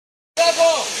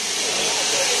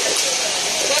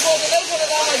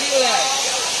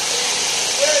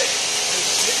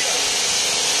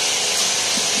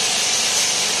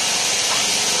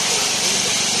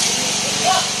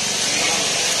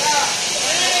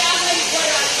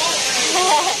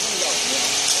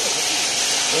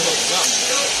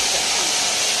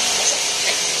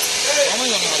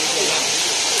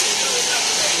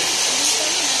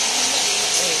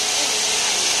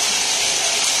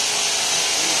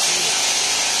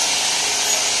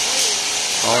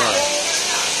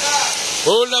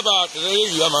Hold about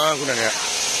you, man.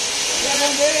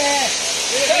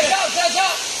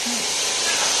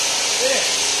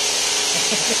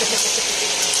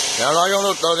 Now, I don't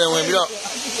know when we are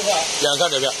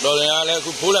young,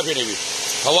 pull up in it.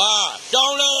 Hawa,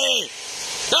 down lane.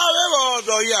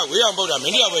 We are about a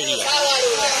minute away.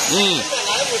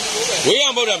 We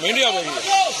are about a minute away.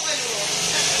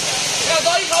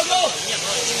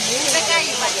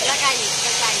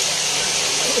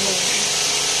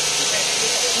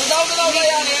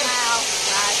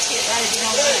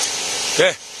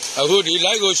 Okay, I would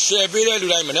like to share beer to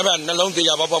them and never alone the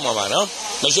Yabba Mama, no?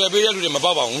 The share beer to them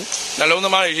above on, alone the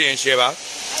marriage in Sheva.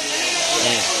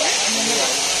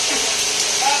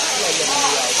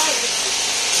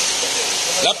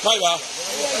 La Piva.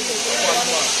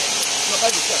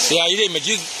 See, I didn't make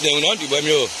them not to buy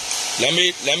you. Let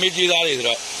me do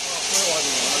that.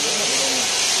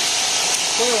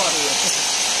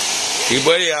 You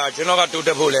buy a general to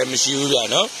the pool and Monsieur,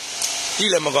 no?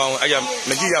 Tilamagong, I am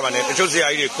Majiaman, and Jose,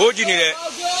 I did coordinate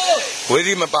with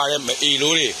him about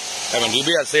Eluri. I mean, you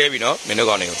be a save, you know,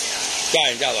 Minogoni.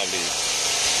 Dying Java,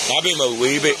 I've been a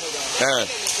wee bit.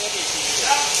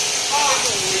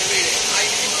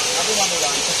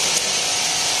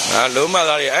 Luma,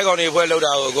 I got a well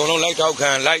out, go on like how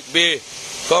can like be,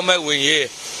 come back when ye.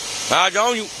 I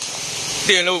don't you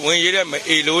didn't know when you didn't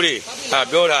Eluri. I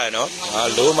built I know.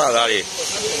 Luma,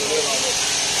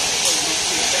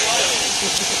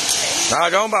 I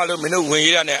don't bother me no when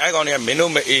you and I got a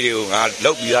minimum area. I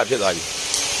look you up to that.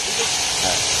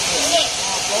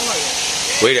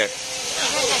 Wait it.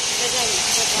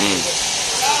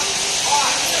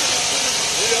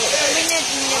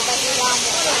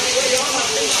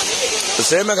 The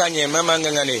same again,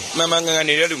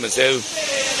 Mamangani, to myself.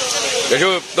 The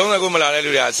two don't go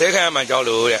Malaya, say I am a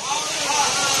jolly.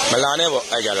 Malane,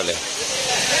 I got it.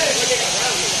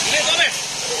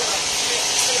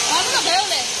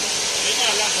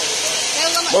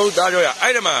 Oh, Dajoya,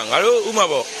 Idaman, hello,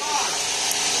 Umabo.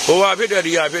 Oh, I put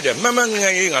it, Mamma,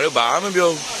 I'm a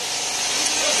bill.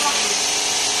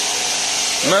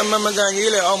 Mamma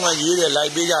Magangila, all my year,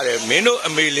 like Bigare, Mino, a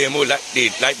million more like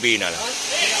Bina.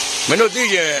 Mino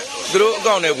DJ, through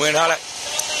gone when I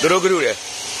through Guru.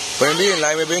 When being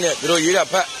like me, being through Yida,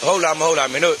 hold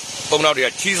on, Mino, open out your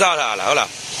cheese out, hola.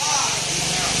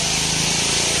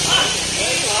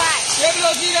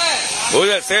 Who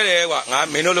said, I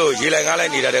mean, no, you like I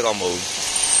need a combo.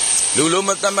 Lulu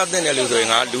Matama, then a little,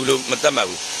 Lulu Matama.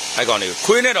 I got it.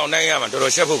 Queen it on Nayam to the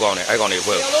chef on it. I got it.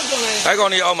 I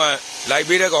got it on my like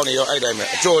beer on your item.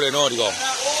 Jordan or go.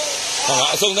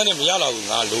 So then, Yellow,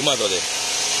 Luma to it.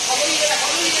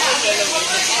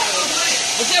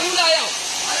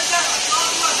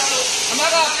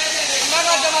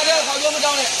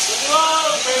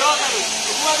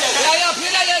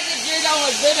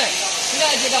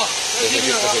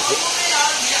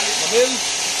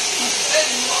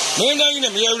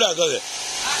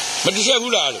 But the chef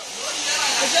will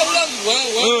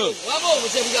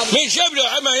make sure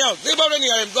I'm out. They bought any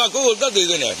of them go that is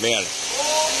in it, man.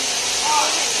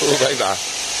 Oh, my God.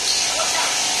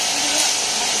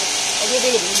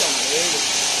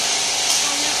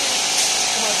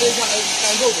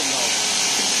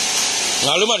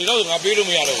 Now, look at it. I'll be to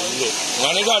me out of it.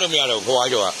 When I got me out of who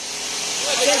you are.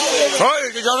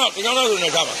 Sorry, you're not in the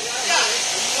cover.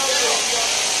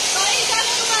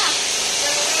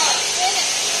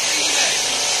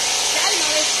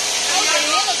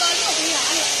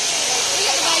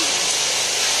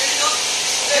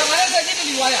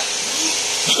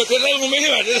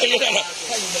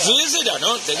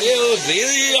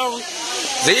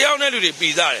 They are not really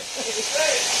bizarre.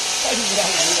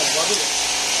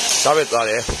 Sabe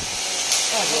tare.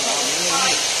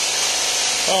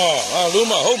 Oh,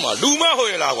 Luma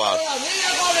hoila wa.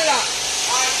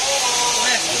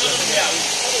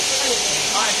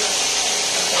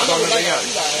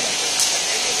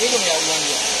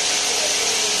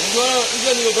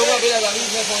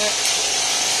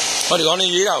 What do you want to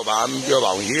eat out? I'm your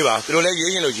bound here. You don't let you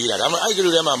in the Gila. I do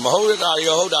them. I'm hold it out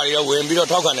your when we don't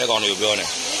talk on it on you.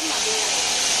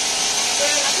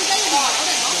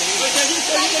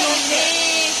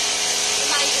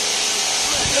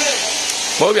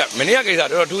 Mobia, many a case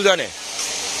out of 2 days.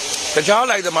 The child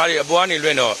like the Maria Buani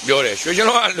Reno, Jore, Sujan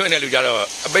and Luena Lujaro,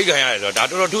 a bigger hand,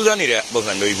 that or 2 days, both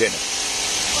and Louis Pin.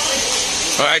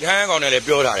 All right, hang on a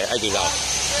pure I do that.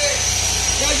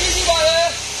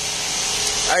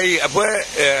 I put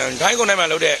Tango Nama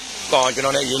Lode, gone, you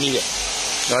know, you need it.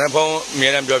 Not a poem, me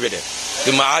and Job it.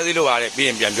 To my other look at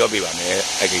being Joby,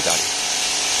 I get that.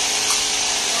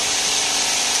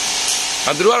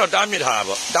 And throughout a damn it,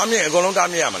 Harbour, damn it, go on,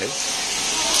 damn it.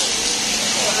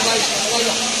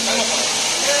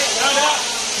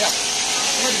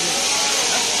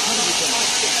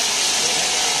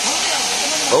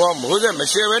 哦，冇啫，咪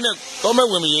寫位呢，講咩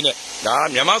會唔會呢？嗱，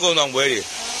မြန်မာ講當會嘅。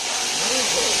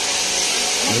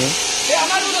你阿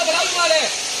媽都做不了嘛嘞？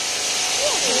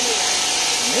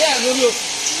你呀，有沒有？阿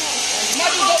媽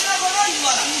都做，阿媽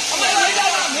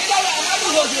沒到了，阿媽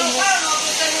都做就做。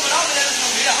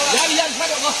呀，快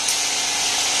點啊！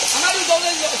阿媽都做了，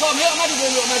說沒有，阿媽都做，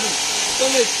阿媽都做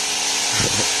了。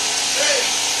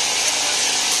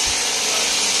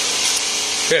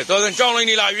對，昨天漲了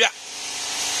你腊月，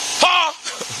哈！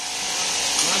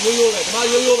悠悠呗，他媽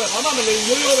悠悠呗，他媽咪嚟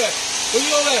悠悠呗，悠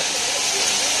悠呗。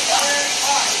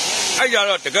哎呀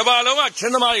咯，這個把龍啊，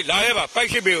親他媽的來吧，擺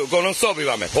起俾可能燒俾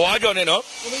吧咩？花椒呢喏？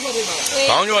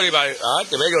放咗你吧，啊，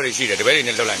特別叫你試的，特別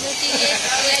你都來。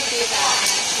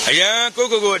哎呀，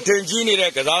個天氣你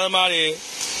的，個啥他媽的？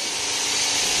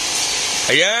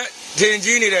哎呀，天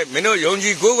氣你的，沒有用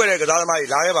起個的，個啥他媽的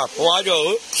來吧，花椒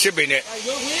食俾你。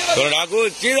可能那個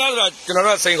其他的，就那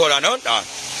個辛苦了喏啊。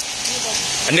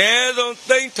那種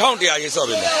等湯底下去燒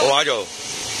俾你，花椒。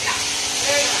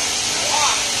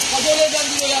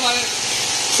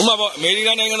咁啊，不，美利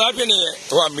堅那個那邊的，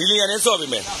哇，美利堅的燒俾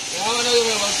你。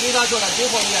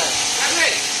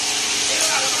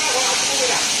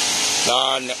那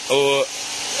哦，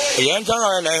原廠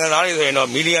上那個哪裡說呢？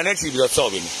美利堅的區別燒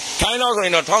俾你，台灣說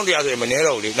呢，湯底下說沒那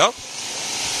肉的，喏。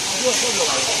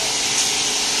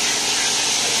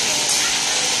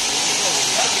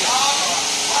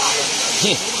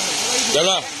得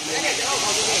了，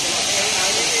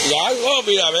牙我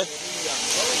俾他呗，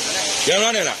點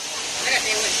樣的啦？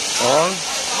哦，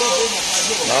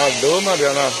那多嘛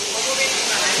點啦？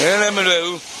那沒對，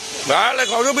那來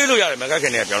考慮俾路下來，沒看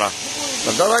見點啦？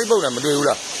那到那一步呢，沒對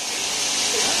啦。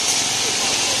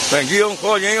那只用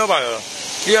考驗要吧？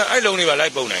只要愛弄你吧，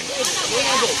來步呢。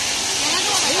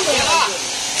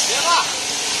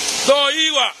多一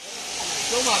個，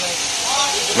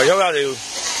沒有啥的。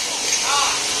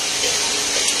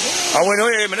我問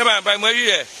你，沒得辦，辦沒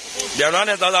魚的，兩兩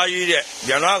的打魚的，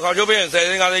兩兩考就別人曬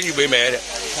人家的魚被賣的。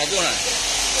太多了。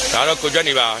然後過節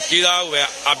你吧，其他位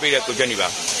阿伯的過節你吧，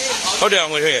好這樣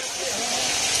我說，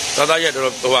打魚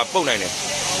都話包來的，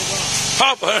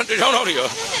好，反正這上道理哦。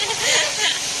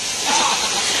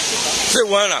吃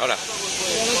完了好了。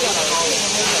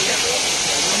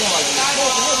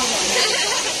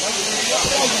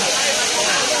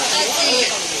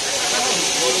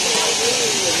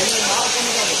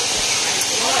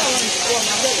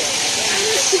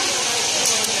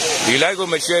你來個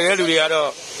沒寫的路裡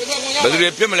頭，不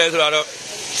是別沒來出來頭，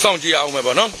上機啊我們不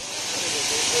喏。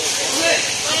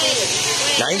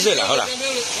哪一次了好了？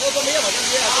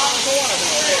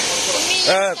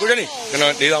過節你，跟他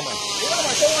離到嘛。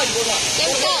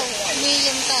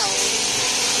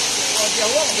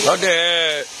好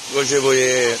的，我師傅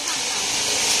也，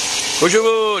我師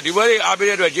傅你話的阿伯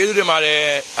的接觸的嘛的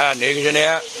啊，那個現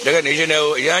在這個那現在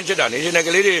一樣知道，那現在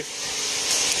個裡的，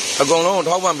啊廣東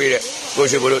討飯備的，我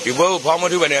師傅的，你不跑麼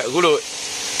去問的，我都，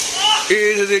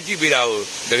是幾備了，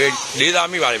這個離大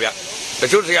米吧那邊，這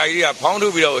就是下一點跑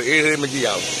土備了，是沒幾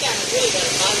樣。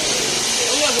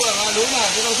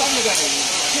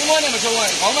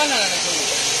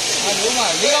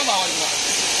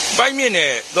白面呢，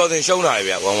到底收哪一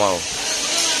邊？往往，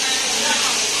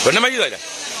不那麼意思的，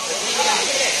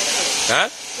啊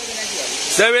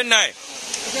？79。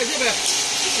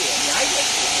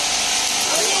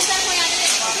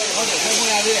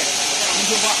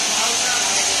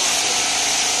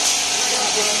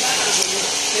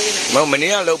mà mình đi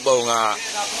lâu bầu à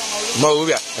màu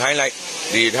vậy thay lại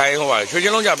thì thay không phải chơi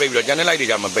nó ra bây giờ cho nên lại thì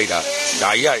giờ mình bây giờ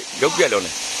đại vậy giống vậy luôn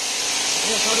này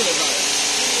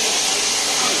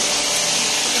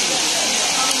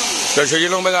rồi chơi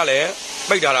nó bây giờ lẽ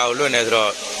bây giờ nào luôn này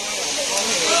rồi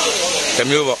chấm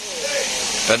như vậy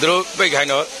rồi bây giờ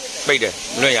nó bây giờ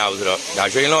nó giàu rồi đã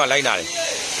chơi nó lại này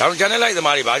thằng cho nên lại thì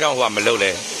mà đi bảo trong hoa mình lâu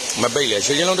này mà bây giờ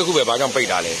chơi nó cũng về bảo trong bây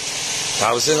giờ này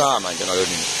thảo sinh ra mà cho nó luôn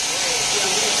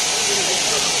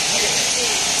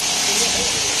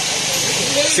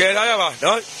xe ra mà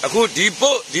đó aku đi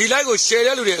bộ đi lại của xe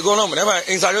ra luôn đi con nó mà nếu mà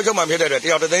anh sao cho mà biết được thì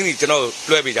họ tới thì cho nó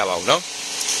lôi bị trả bảo nó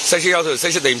xe giao thừa xe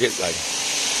tiền thiệt lại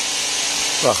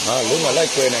lúc mà lại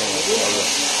quê này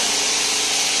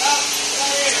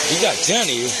đi ra chén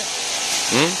đi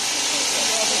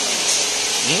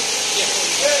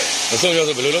nó xong cho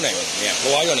tôi bị lúc này nè có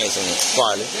quá cho này xong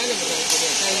qua luôn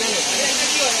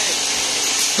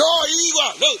đó ý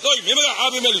quá đâu tôi mấy cái áo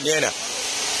bên bên này nè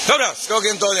đâu nào sao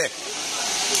cái tôi này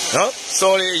đó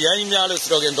sorry vậy nhà lúc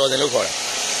sao cái tôi này lúc khỏi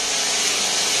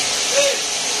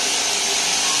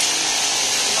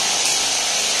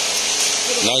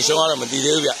နိုင်ရှုံးကတော့မတည်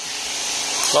သေးဘူးဗျ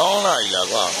ကောင်းလာပြီလား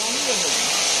ကွာ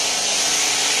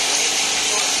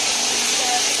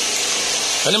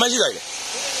ဘယ်နှမရှိလိုက်လဲ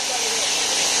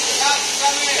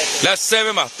လက်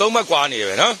7မှာ3မှတ်ကွာနေရ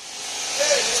ပဲနော်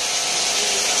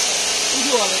ဒီ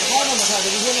လိုလေဘာမှမထား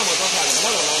ဘူးဒီလိုမှမသွားထားဘူးဘာ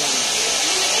လို့လောင်းလဲ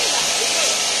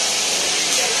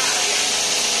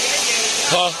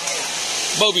ဟာ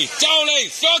ပုတ်ပြီကြောင်းလိုက်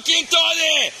စောကင်းတော်တ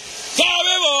ယ်ဒါ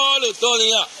ပဲဘောလို့တော်တ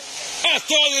ယ်က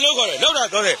တော်တယ်လို့ခေါ်တယ်လောက်တာ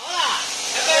တော်တယ်ဟုတ်လား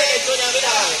အဲ့ဒါကြောင်ပေး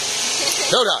တာပါ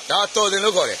လောက်တာဒါတော်တယ်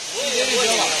လို့ခေါ်တယ်ဒီ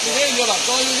လေးပြောပါ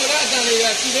တော်ယူဆိုတဲ့အတန်လေးက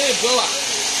ဒီလေးပြောပါ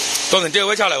တော်တယ်တဲ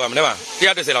ဝဲချလိုက်ပါမလဲပါ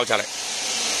130လောက်ချလိုက်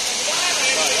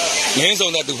မင်းစုံ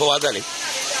တဲ့သူဖွားသက်လေ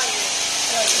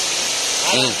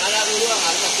အားလာလို့ကငါ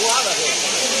တို့ကိုအားပါပဲဟေး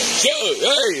ဟေး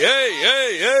ဟေးဟေး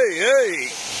ဟေး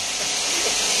ဟေး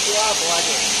ကိုအားပွားတ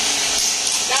ယ်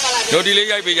နိုတီလေး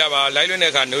ရိုက်ပေးကြပါလိုက်လွှင့်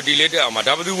တဲ့အခါနိုတီလေးတက်အောင်ပါ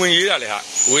ဒါဘယ်သူဝင်ရေးတာလဲဟာ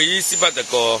ဝေကြီးစစ်ပတ်တ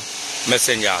ကော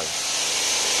messenger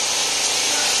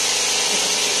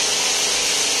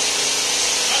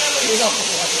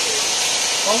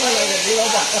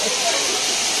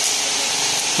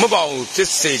မပေါ့စစ်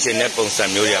စေခြင်းနဲ့ပုံစံ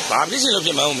မျိုးတွေကဘာဖြစ်ရှင်လို့ဖြ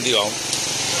စ်မှန်းမသိအောင်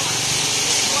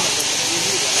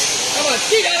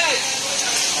ကြည့်လိုက်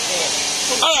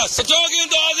အဲ့စကြောကင်း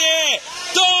တော်သေး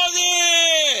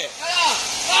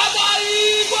ဘာပါ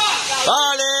ကြီးကွာဘာ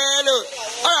လဲလို့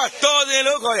အဲ့တော်သေး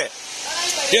လို့ခေါ်တယ်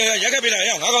ရက်ခက်ပြီလား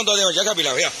ဟဲ့ငါကောင်တော်သေးရက်ခက်ပြီ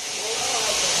လားဟဲ့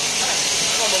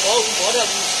မဟုတ်ဘူးဘောတယ်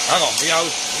ငါကောင်မရ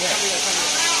ဘူး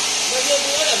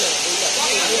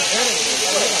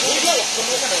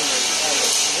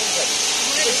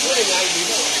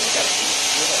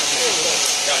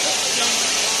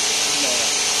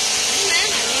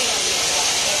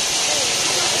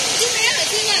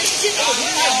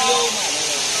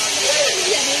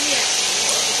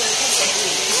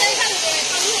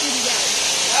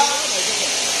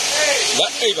လ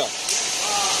က်အိပ်ပါ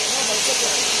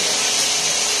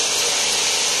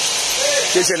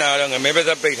ဖြစ်ချင်တာကတော့ငမဲပဲ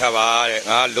ပိတ်ထားပါတဲ့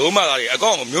ငါလုံးမသားတွေအ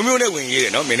ကောင့်မျိုးမျိုးနဲ့ဝင်ရေးတ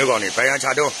ယ်နော်မင်းတို့ကောင်တွေဘိုင်ရန်ချ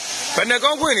တော့ဘယ်နှ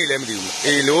ကောင်းဖွင့်နေလဲမသိဘူး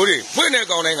အေးလို့တွေဖွင့်တဲ့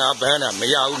ကောင်တိုင်းကဘန်းတာမ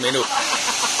ရဘူးမင်းတို့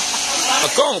အ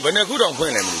ကောင့်ဘယ်နှခုတောင်ဖွ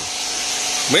င့်လဲမသိဘူး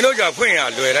မင်းတို့ကြဖွင့်ရ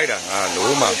လွယ်လိုက်တာငါ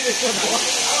လုံးမဟေး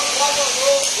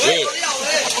အဲ့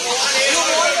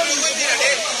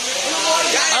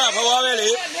ဘွားပဲလေ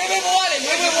နေဘွားလေ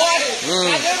နေဘွားလေ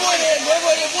နေဘွားလေနေ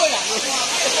ဘွားလေပွင့်လာ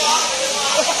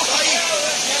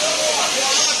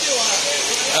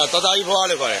အဲ့တော်တော်ကြီးဘွား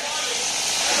လေခေါ်တယ်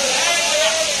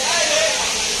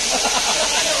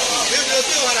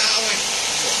ပြုတ်လာအောင်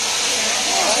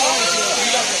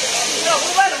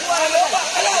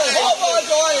ဘော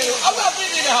ကြောရတယ်လို့အောက်ကပြ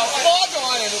င်းနေတာဟောဘောကြော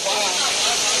ရတယ်လို့ကွာဟမ်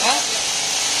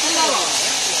ဟုတ်လား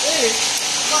အေး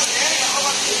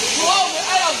ဘော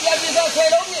အဲ့တော့ပြန်ပြီးတော့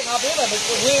10လုံးပြငါပေးမယ်ဝေ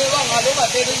ကငါလုံးမ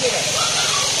10လုံးပြတယ်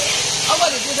အောက်က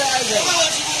ပြင်းတဲ့အဲ့ဒါ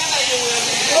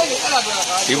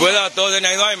ဒီဘွဲသာတော်စင်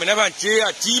နိုင်သွားရင်မနေ့ကကြေးက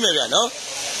ကြီးမယ်ဗျနော်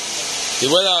ဒီ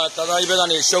ဘွဲသာတာတာကြီးဘက်က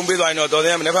နေရှုံးပေးသွားရင်တော့တော်စ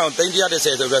င်ကမနေ့က330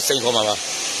ဆိုပြီးစိန်ခေါ်မှာပါ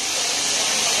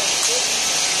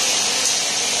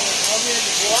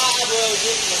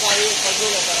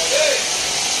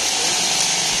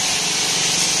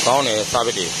ကောင်းတယ်စားပ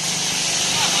စ်တယ်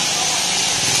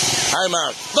အဲ့မှာ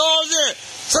တော်စင်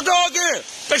စတော်ကင်း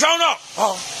တချောင်းတော့ဟာ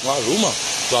ငါရူးမှာ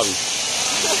သွားပြီ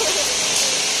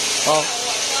ဟော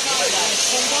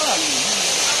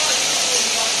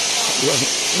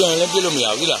ပြန်လည်းပြလို့မရ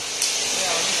ဘူးလား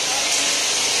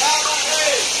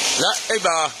လာအိပ်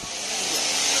ပါ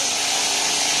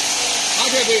အား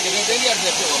ထည့်ပေးတယ်တင်းရပြ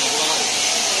ည့်ဖြစ်သွားမှာကွာ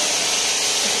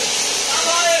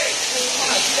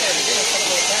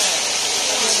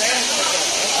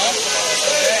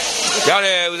ရတ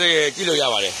ယ်ဦးစေးကြည့်လို့ရ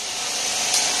ပါတယ်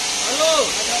ဟယ်လို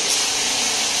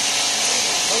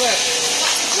ဟုတ်ကဲ့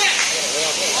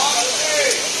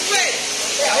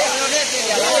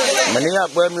မနေ့က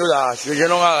ပွဲမျိုးသာရွှေချ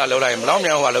င်းလုံးကလောက်လိုက်ဘယ်တော့မြ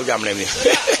န်ဟိုကလောက်ကြမလဲမသိဘူး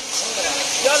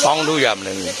ဆောင်းလို့ရမ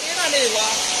လဲမသိဘူး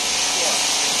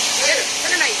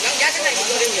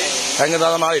ခိုင်က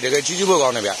သားသမားတွေတကယ်ကြီးကြီးဖို့ကော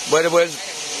င်းတယ်ဗျပွဲတစ်ပွဲ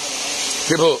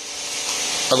ဖြစ်ဖို့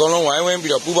အကုန်လုံးဝိုင်းဝန်း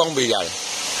ပြီးတော့ပူးပေါင်းပေးကြတယ်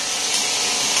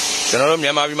ကျွန်တော်တို့မြ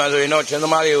န်မာပြည်မှာဆိုရင်တော့ချင်းသ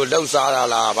မားတွေကိုလှုပ်ရှားတာ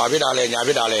လားဘာဖြစ်တာလဲညာ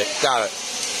ဖြစ်တာလဲကြား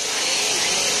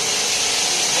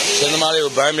ချင်းသမားတွေ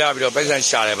ကိုဗန်းပြပြီးတော့ပိုက်ဆံ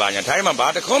ရှာတယ်ပါညာထိုင်းမှာဘာ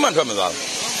တစ်ခေါက်မှထွက်မသွားဘူး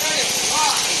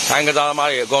ထိုင်းကစားသမား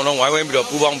တွေအကုန်လုံးဝိုင်းဝန်းပြီးတော့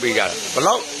ပူးပေါင်းပေးကြတယ်ဘ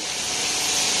လို့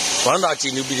ဝမ်းသာကြ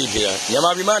ည်နူးပြီးပြီမြန်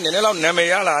မာပြည်မှာနည်းနည်းလောက်နာမည်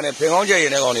ရလာတဲ့ဖင်ကောင်းကျရ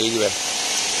င်တဲ့ကောင်တွေကြီးပဲ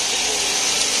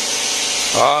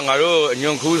ဟာငါတို့အ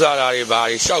ညွန်ခူးစားတာတွေဘာ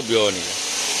တွေရှောက်ပြောနေတယ်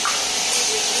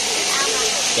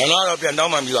ကျွန်တော်တော့ပြန်တော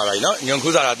င်းမှပြီးသွားပါပြီနော်ညွန်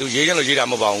ခူးစားတာသူရေးချင်းလို့ရေးတာ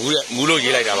မဟုတ်ပါဘူးတဲ့မူးလို့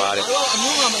ရေးလိုက်တာပါတဲ့အ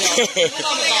မျိုးမှမရ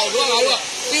ဘူးတို့က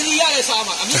တင်းစီရတဲ့စား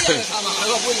မှာအမြင့်ရတဲ့စားမှာငါ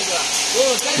တို့ပွင့်နေကြတာ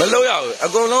မလို့ရဘူးအ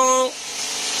ကုန်လုံး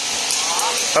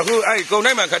အခုအဲ့ကုံ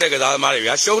တိုင်းမှာခတ်တဲ့ကစားသမားတွေ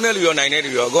ဗျာရှုံးတဲ့လူရောနိုင်တဲ့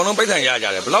လူရောအကုန်လုံးပိတ်ထန်ရကြ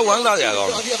တယ်ဘလောက်ဝမ်းသာကြကော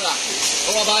င်း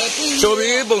ချို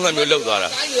ပြီးပုံစံမျိုးလောက်သွားတာ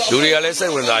လူတွေကလည်းစိ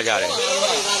တ်ဝင်စားကြတယ်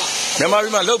မြန်မာပြ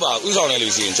ည်မှာလောက်ပါဥဆောင်နေ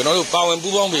လို့ရှိရင်ကျွန်တော်တို့ပါဝင်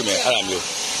ပူးပေါင်းပေးမယ်အဲ့ဒါမျိုး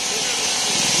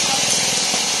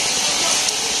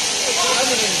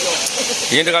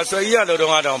ရင်တကဆွဲကြီးရလို့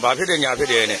တော့တောင်ဘာဖြစ်တယ်ညာဖြစ်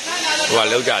တယ်နဲ့ဟိုက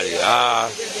လောက်ကြတယ်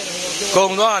ကုံ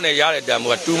သွားနဲ့ရတဲ့တံ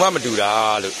မိုးကတူမမတူတာ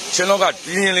လို့ချင်းတော့ကပြ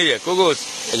င်းပြင်းလေးရကို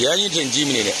အရန်ကြီးထင်ကြီး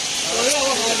မနေနဲ့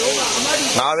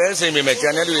ငါပဲအစိမ်ပေမဲ့ကြံ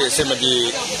တဲ့လူတွေအစိမ်မပြေ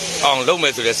အောင်လုပ်မ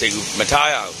ယ်ဆိုတဲ့စိတ်ကူမထား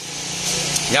ရဘူး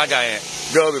ညကြရင်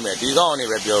ပြောပေးမယ်ဒီကောင်းအနေ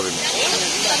ပဲပြောပေးမယ်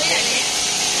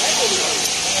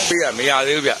ပြရမရ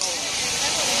သေးဘူးဗျ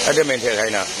အဲ့ဒါမင်းထည့်ခို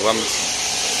င်းတာဟိုက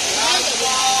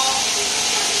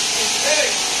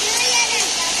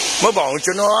မပေါ့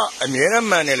ကျွန်တော်ကအမြဲတမ်း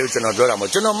မှန်တယ်လို့ကျွန်တော်ပြောတာမဟု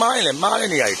တ်ကျွန်တော်မားရင်လည်းမားတဲ့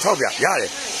နေရာကြီးထောက်ပြရတယ်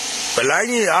ဗလိုင်း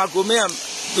ကြီးဟာကိုမင်းက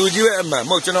သူကြီးရဲ့အမှန်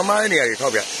မဟုတ်ကျွန်တော်မားတဲ့နေရာကြီးထော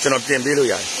က်ပြကျွန်တော်ပြင်ပေးလို့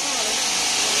ရတယ်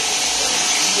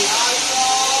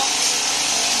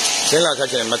ရှင်းလာခက်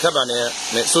ချင်မခက်ပါနဲ့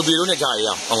ဆိုပီလို့နဲ့ကြားရ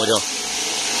အောင်ကျွန်တော်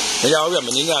မရဘူးဗျမ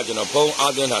င်းကကျွန်တော်ဖုန်း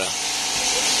အားသွင်းထားတာ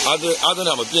အားသွင်း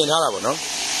တာမပြင်ထားတာပေါ့နော်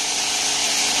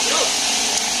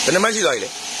ဘယ်နှမရှိသွားပြီလဲ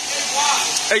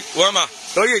အေးဝမ်းပါ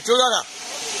တို့ကြီးကျိုးသားတာ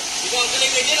ဒီကောင်က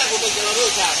လေးလေးနေတာကိုကျွန်တော်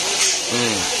တို့ချာ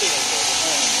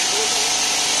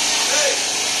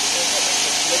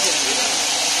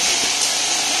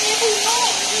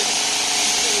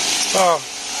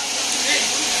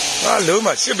လုံး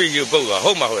မှာရှစ်ပီယူပုတ်သွား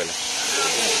ဟုတ်မှာဟုတ်လား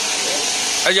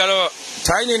အဲကြတော့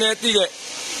ထိုင်းနေနဲ့တိတဲ့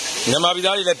မြန်မာပြည်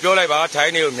သားတွေလည်းပြောလိုက်ပါထို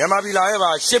င်းနေကိုမြန်မာပြည်လာရဲ့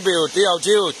ပါရှစ်ပီကိုတယောက်ချ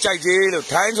င်းကိုကြိုက်သေးလို့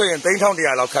ထိုင်းဆိုရင်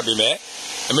3100လောက်ခတ်ပြီမယ်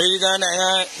အမေရိကန်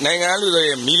နိုင်ငံလူဆိုရ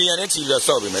င်မီလီယံနဲ့ချီပြီးတော့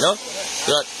ဆော့ပြီမယ်နော်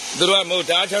သူတို့ကမဟုတ်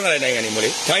တားချမ်းသာတဲ့နိုင်ငံတွေမို့လေ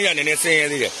ထိုင်းရနေနဲ့ဆင်းရဲ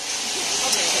သေးတယ်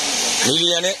မီလီ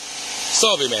ယံနဲ့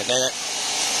ဆော့ပြီမယ်နိုင်ငံ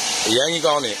အရင်ကြီး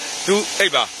ကောင်းနေသူအိ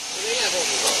ပ်ပါ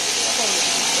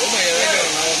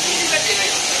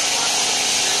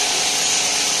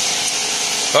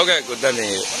ဟုတ်ကဲ့ကိုတက်နေ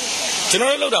ကျွန်တော်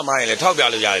တို့လောက်တာမှရင်လေထောက်ပြ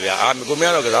လို့ရတယ်ဗျာကိုမ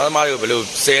င်းကတော့ကစားသမားတွေကိုဘယ်လို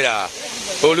ဆဲတာ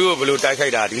ဟိုလူကိုဘယ်လိုတိုက်ခို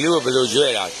က်တာဒီလူကိုဘယ်လို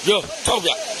ရွဲ့တာပြောထောက်ပြ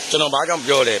ကျွန်တော်ဘာကြောင့်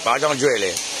ပြောလဲဘာကြောင့်ရွဲ့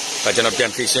လဲကျွန်တော်ပြန်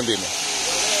ဖြေရှင်းပေးမယ်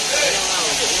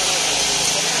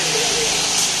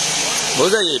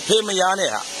ဘိုးစကြီးဖေးမရနဲ့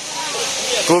ဟာ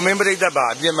ကိုမင်းပြိတ္တပါ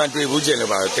အပြင်းမှန်တွေ့ဘူးကျင်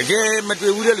လို့ပါတကယ်မ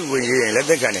တွေ့ဘူးတဲ့လူဝင်ရေးရင်လက်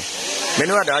သက်ခံတယ်မင်း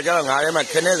တို့ကဒါကြောင့်ငါထဲမှာ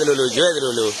ခနဲ့သလိုလိုရွဲ့သ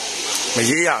လိုလိုမ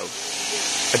ရေးရဘူး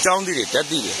အကြောင်းသိတယ်တက်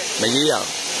သိတယ်မရေးရ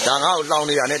ဘူးဒါငါ့ကိုလောင်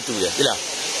နေရနဲ့တူတယ်သိလား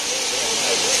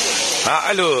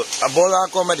အဲ့လိုအပေါ်သား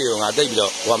ကောမက်တွေကိုငါတိတ်ပြီး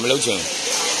တော့ဟိုမလုပ်ချင်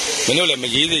မင်းတို့လည်းမ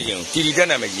ရေးသေးချင်တီတီတက်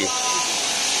နဲ့မရေး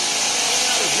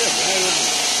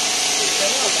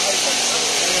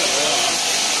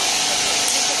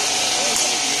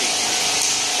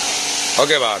ဟုတ်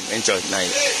ကဲ့ပါ enjoy နိုင်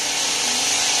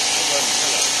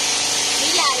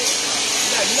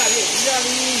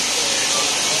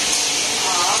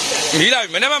မီးလာပြီ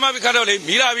မနေ့ကမှခတ်တော့လေ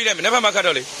မီးလာပြီလေမနေ့ကမှခတ်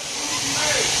တော့လေ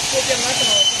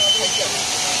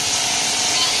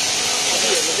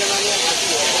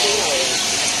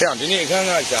ပြန်ဒီနေ့အခန်း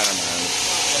ကရှာရမှာ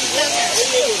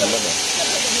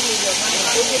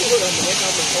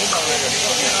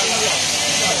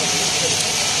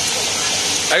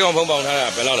အဲ့ကောင်ဖုံးပေါင်ထားတာ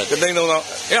ဘယ်လောက်လဲ3သိန်း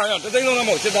3000အဲ့အောင်3သိန်း3000မ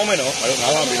ဟုတ်7000ပဲနော်ငါတို့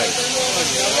9000ပေးလိုက်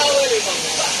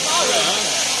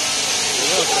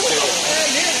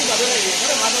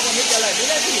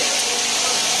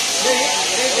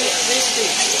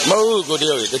မဟုတ်ကိုတ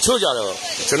ယောက်တချို့ကြတော့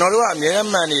ကျွန်တော်တို့ကအမြဲ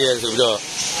မှန်နေရဆိုပြီးတော့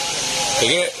တ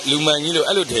ကယ်လူမှန်ကြီးလို့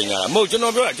အဲ့လိုထင်ကြတာမဟုတ်ကျွန်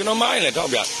တော်ပြောတာကျွန်တော်မားရင်လည်းထော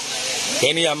က်ပြဘ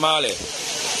ယ်နေရာမားလဲ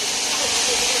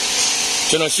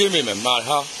ကျွန်တော်ရှင်းမိမယ်မာ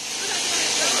ဟာ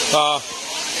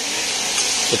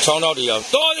တချောင်းတော့တယောက်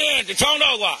တော်တယ်တချောင်း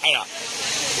တော့ကွာအဲ့ဒါ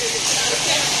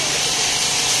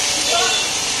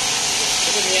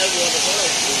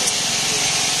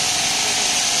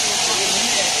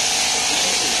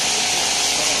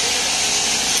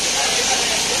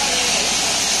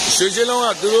ရွှေချင်းလုံးက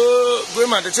သူတို့ကွင်း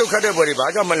မှာတချို့ခတ်တဲ့ပွဲတွေဘာ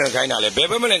ကြောင့်မလွန်ခိုင်းတာလဲဘယ်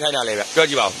ဘက်မလွန်ခိုင်းတာလဲဗျပြော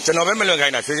ကြည့်ပါဦးကျွန်တော်ပဲမလွန်ခို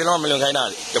င်းတာရွှေချင်းလုံးကမလွန်ခိုင်းတာ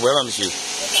တပွဲမှမရှိဘူး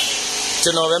ကျွ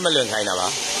န်တော်ပဲမလွန်ခိုင်းတာပါ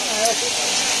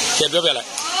ကြည့်ပြောပြလိုက်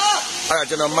အဲ့ဒါ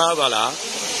ကျွန်တော်မှားသွားလား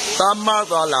သားမှား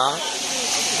သွားလား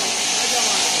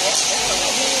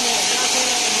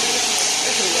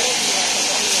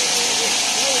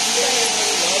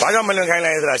ဘာကြောင့်မလွန်ခိုင်း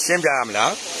လဲဆိုတာရှင်းပြရမ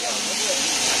လား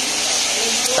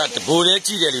အဲ့တဘူလေးကြ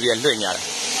ည့်တဲ့လူတွေကလွင့်ညာတာ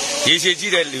ရေရှည်ကြ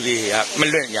ည့်တဲ့လူတွေကမ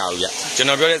လွင့်ညာဘူးဗျကျွန်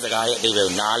တော်ပြောတဲ့စကားရဲ့အဓိပ္ပာယ်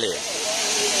ကိုနားလေ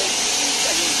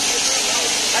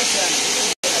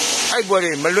အဲ့ပွဲ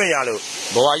တွေမလွင့်ရလို့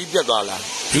ဘဝကြီးပြတ်သွားလား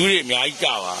ဒူးတွေအများကြီးကြ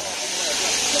ပါ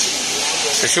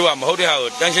တချို့ကမဟုတ်တဲ့ဟာကို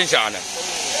တန်းရှင်းရှာနေ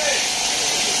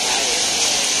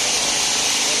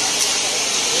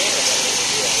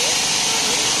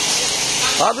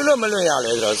ဘာဖြစ်လို့မလွင့်ရ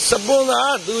လဲဆိုတော့စပွန်ဆာ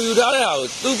ကသူယူထားတဲ့ဟာကို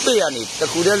သူ့ပေးရနေတ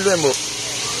ခုတည်းလွင့်ဖို့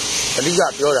အဓိက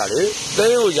ပြောတာလေသိ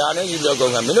န်းကိုယာနဲ့ယူပြောကု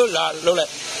န်ကမင်းတို့လာလုံး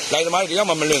လိုက်သမားတွေတယောက်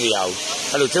မှမလွင့်ကြရဘူး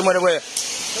အဲ့လိုချင်းမတစ်ခွဲ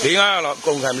၄-၅ရက်လောက်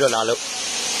ကုန်ခံပြီးတော့လာလို့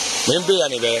မင်းပေးရ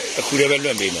နေပဲတခုတည်းပဲလွ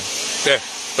င့်ပေးမယ်ကဲ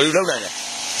ဘယ်လိုလုပ်နိုင်လဲ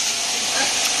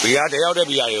ဘီယာတယောက်တည်း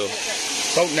ဘီယာတွေကို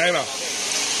ဟုတ်နိုင်ပါ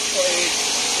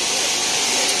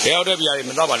တယောက်တည်းဘီယာတွေ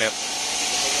မတော့ပါနဲ့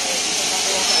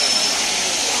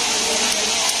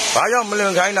ဘာကြောင့်မလွ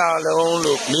န်ခိုင်းတာလုံး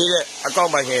လို့မေးတဲ့အကော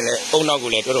င့်ပိုင်ရှင်လည်းအုံနောက်ကို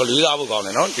လည်းတော်တော်လေးစားဖို့ကောင်းတ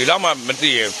ယ်နော်ဒီလောက်မှမသိ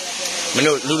ရင်မင်း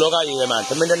တို့လူလောကကြီးထဲမှာ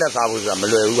သမင်းတက်နဲ့စားဖို့ဆိုတာမ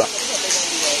လွယ်ဘူးက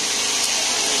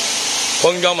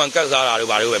ဘုံကြောင့်မှကတ်စားတာတို့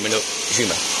ဘာလို့ပဲမင်းတို့ရှိ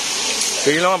မှာ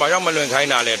ဒီလောက်မှဘာကြောင့်မလွန်ခိုင်း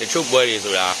တာလဲတချို့ပွဲတွေ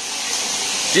ဆိုတာ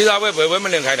ကြီးစားပွဲဘယ်ပွဲမ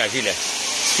လွန်ခိုင်းတာရှိလဲ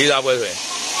ကြီးစားပွဲဆိုရင်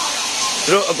သူ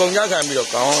တို့အကုန်ကြခံပြီးတော့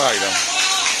ကောင်းကားတွေတော့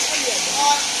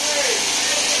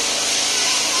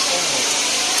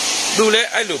သူလည်း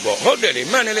အဲ့လိုပေါ့ဟုတ်တယ်လေ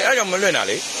မှန်တယ်လေအဲ့ကြောင့်မလွင့်တာ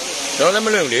လေတော့လည်းမ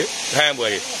လွင့်ဘူးလေခိုင်းပွဲ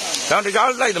တွေတော့တခြား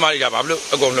လိုက်သမားတွေကဘာဖြစ်လို့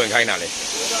အကုန်လွင့်ခိုင်းတာလဲ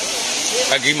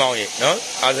အကြီးမောင်းရေနော်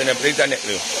အာဆင်နယ်ပြိဿနဲ့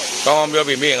လို့ကောင်းအောင်ပြော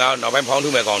ပြီးမင်းငါနောက်ပိုင်းဖောင်းထု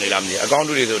မဲ့ကောင်းနေလားမသိအကောင့်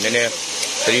ထုတွေဆိုနည်းနည်း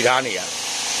သတိထားနေရ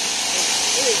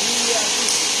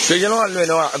ဆွေကျွန်တော်ကလွင့်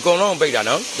တော့အကုန်လုံးပိတ်တာ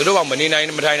နော်သူတို့ကမနေနိုင်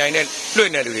မထိုင်နိုင်နဲ့လွ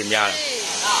င့်နေလူတွေများတာ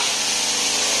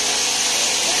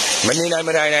မနေနိုင်မ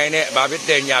ထိုင်နိုင်နဲ့ဘာဖြစ်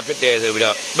တယ်ညာဖြစ်တယ်ဆိုပြီး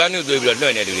တော့ပန်းနုသွေးပြီးတော့လွ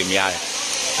င့်နေလူတွေများတယ်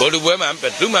ဘောလူပွဲမှာ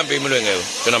သူ့မှပေးမလွင့်ခဲ့ဘူး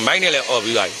ကျွန်တော်မိုက်နဲ့လည်းអော်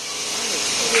ပြီးသွားပြီ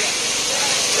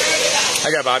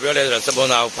အဲ့ဒါဘာပြောလဲဆိုတော့စပွန်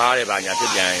ဆာကိုဖားတယ်ဗာညာဖြ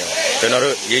စ်ပြန်ရောကျွန်တော်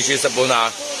တို့ရေရှည်စပွန်ဆာ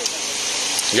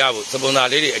ရဖို့စပွန်ဆာ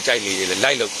လေးတွေအကြိုက်လေးတွေ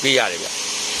လိုက်လို့ပေးရတယ်ဗျ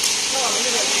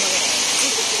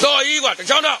တော်ကြီးကွာတ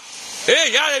ချောင်းတော့ဟေး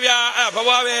ရတယ်ဗျအဲ့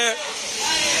ဘွားပဲ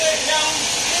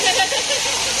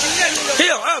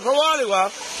ဟေးအဲ့ဘွားလေကွာ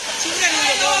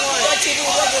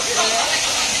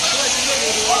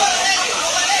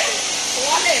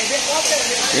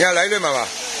ညလိုက်လွှဲမှာပါ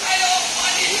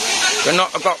ကျွန်တော်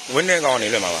အကောက်ဝင်းနေကောင်းနေ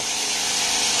လွှဲမှာပါ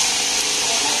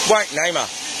ပွိုင်းနိုင်မှာ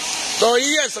တော်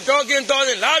ကြီးရဲ့စတော်ကင်းတော်စ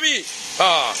င်လာပြီ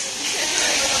ဟာ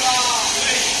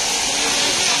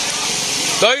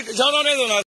တော်ကြီးတချောင်းတော့နေဆိုတော့